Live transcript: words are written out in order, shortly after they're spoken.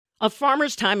A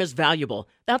farmer's time is valuable.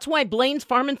 That's why Blaine's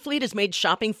Farm and Fleet has made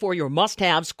shopping for your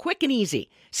must-haves quick and easy.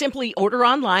 Simply order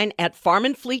online at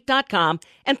farmandfleet.com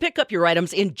and pick up your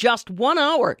items in just 1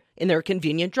 hour in their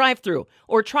convenient drive-thru.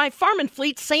 Or try Farm and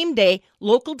Fleet's same-day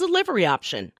local delivery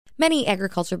option. Many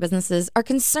agriculture businesses are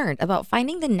concerned about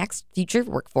finding the next future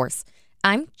workforce.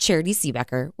 I'm Charity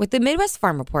Seebecker with the Midwest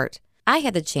Farm Report. I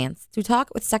had the chance to talk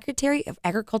with Secretary of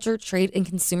Agriculture, Trade, and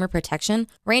Consumer Protection,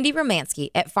 Randy Romansky,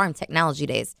 at Farm Technology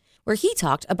Days, where he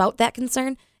talked about that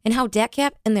concern and how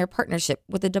DATCP and their partnership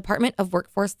with the Department of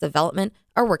Workforce Development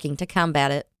are working to combat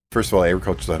it. First of all,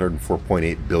 agriculture is a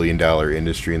 $104.8 billion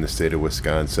industry in the state of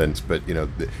Wisconsin, but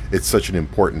it's such an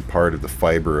important part of the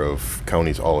fiber of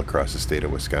counties all across the state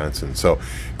of Wisconsin. So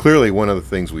clearly one of the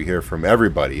things we hear from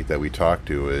everybody that we talk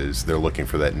to is they're looking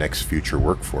for that next future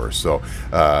workforce. So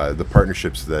the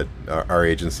partnerships that our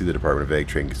agency, the Department of Ag,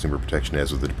 Trade, and Consumer Protection,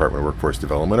 has with the Department of Workforce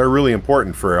Development are really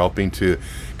important for helping to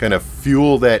kind of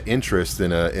fuel that interest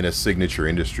in a signature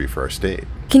industry for our state.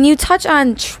 Can you touch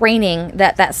on training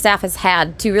that staff has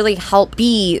had to really help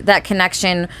be that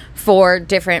connection for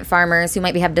different farmers who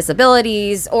might have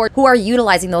disabilities or who are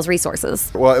utilizing those resources?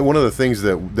 Well, one of the things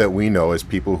that we know is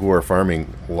people who are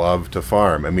farming love to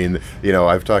farm. I mean,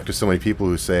 I've talked to so many people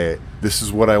who say, this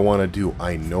is what I want to do.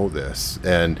 I know this.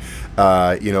 And,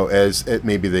 as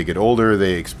maybe they get older,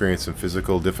 they experience some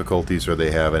physical difficulties or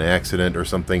they have an accident or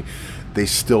something, they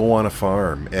still want to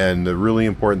farm. And the really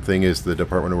important thing is the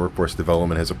Department of Workforce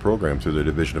Development has a program through the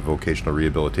Division of Vocational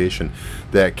Rehabilitation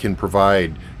that can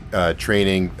provide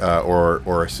training or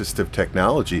assistive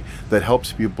technology that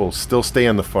helps people still stay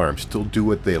on the farm, still do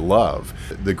what they love.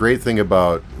 The great thing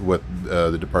about what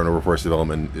the Department of Workforce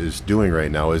Development is doing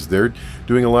right now is they're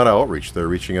doing a lot of outreach. They're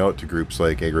reaching out to groups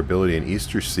like AgriAbility and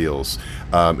Easter Seals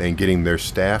and getting their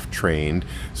staff trained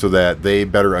so that they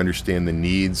better understand the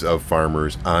needs of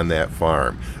farmers on that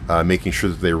farm, making sure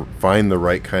that they find the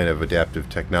right kind of adaptive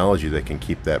technology that can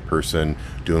keep that person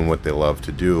doing what they love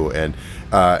to do. And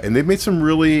they've made some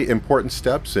really important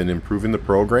steps in improving the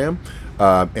program.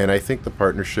 And I think the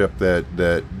partnership that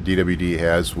DWD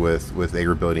has with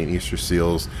AgriAbility and Easter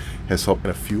Seals has helped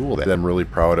kind of fuel that. I'm really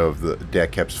proud of the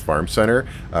DATCP's Farm Center.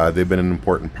 They've been an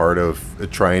important part of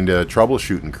trying to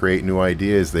troubleshoot and create new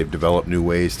ideas. They've developed new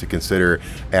ways to consider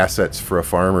assets for a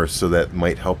farmer so that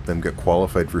might help them get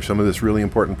qualified for some of this really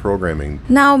important programming.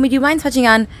 Now, would you mind touching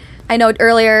on, I know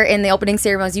earlier in the opening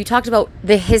ceremonies you talked about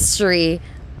the history.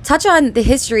 Touch on the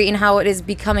history and how it is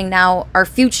becoming now our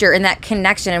future and that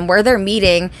connection and where they're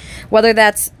meeting, whether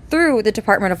that's through the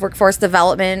Department of Workforce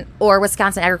Development or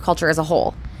Wisconsin agriculture as a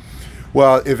whole.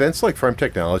 Well, events like Farm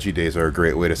Technology Days are a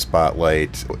great way to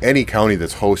spotlight any county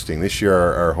that's hosting. This year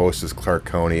our host is Clark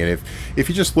County, and if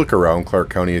you just look around Clark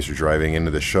County as you're driving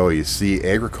into the show, you see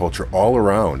agriculture all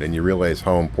around and you realize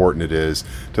how important it is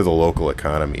to the local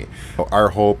economy. Our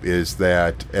hope is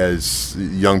that as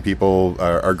young people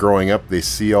are growing up, they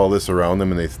see all this around them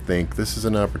and they think, this is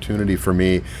an opportunity for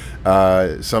me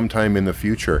sometime in the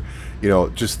future.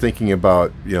 Just thinking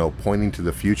about, pointing to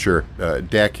the future,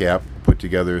 DATCP put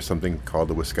together something called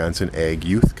the Wisconsin Ag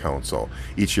Youth Council.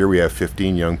 Each year we have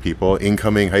 15 young people,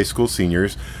 incoming high school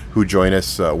seniors, who join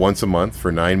us once a month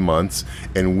for 9 months,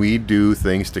 and we do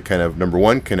things to kind of, number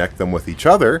one, connect them with each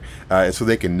other so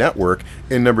they can network,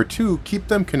 and number two, keep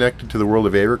them connected to the world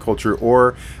of agriculture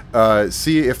or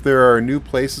see if there are new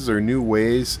places or new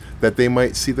ways that they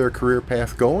might see their career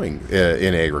path going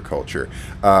in agriculture.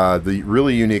 The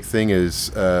really unique thing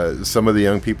is some of the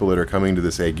young people that are coming to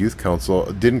this Ag Youth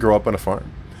Council didn't grow up on a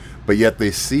farm, but yet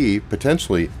they see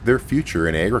potentially their future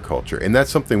in agriculture. And that's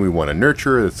something we want to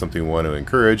nurture, that's something we want to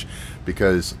encourage,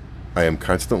 because I am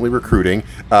constantly recruiting,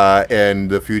 and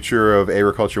the future of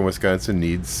agriculture in Wisconsin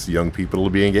needs young people to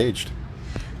be engaged.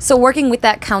 So working with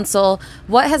that council,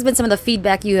 what has been some of the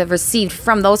feedback you have received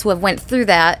from those who have went through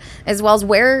that, as well as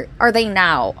where are they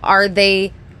now? Are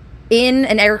they in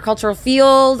an agricultural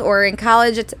field or in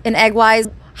college in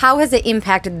AgWise? How has it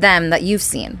impacted them that you've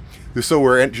seen? So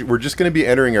we're just going to be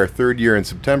entering our third year in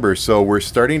September, so we're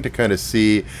starting to kind of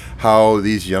see how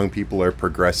these young people are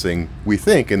progressing, we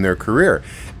think, in their career.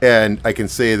 And I can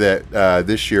say that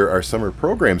this year our summer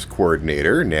programs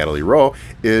coordinator, Natalie Rowe,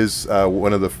 was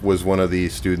one of the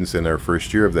students in our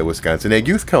first year of the Wisconsin Ag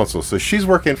Youth Council. So she's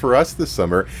working for us this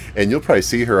summer, and you'll probably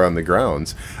see her on the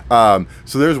grounds. So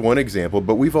there's one example,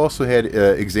 but we've also had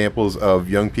examples of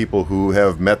young people who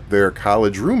have met their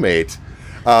college roommate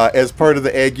as part of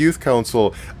the Ag Youth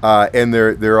Council, and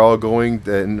they're all going,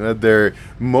 and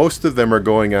most of them are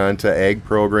going on to ag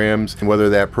programs, and whether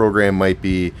that program might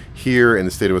be here in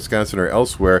the state of Wisconsin or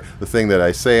elsewhere. The thing that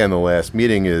I say on the last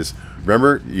meeting is,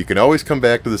 remember, you can always come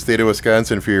back to the state of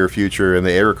Wisconsin for your future in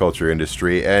the agriculture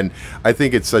industry. And I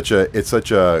think it's such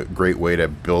a great way to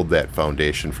build that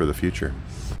foundation for the future.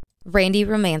 Randy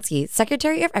Romanski,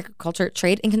 Secretary of Agriculture,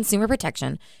 Trade, and Consumer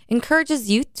Protection, encourages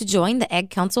youth to join the Ag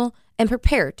Council and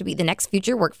prepare to be the next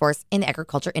future workforce in the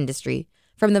agriculture industry.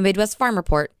 From the Midwest Farm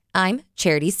Report, I'm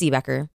Charity Seebecker.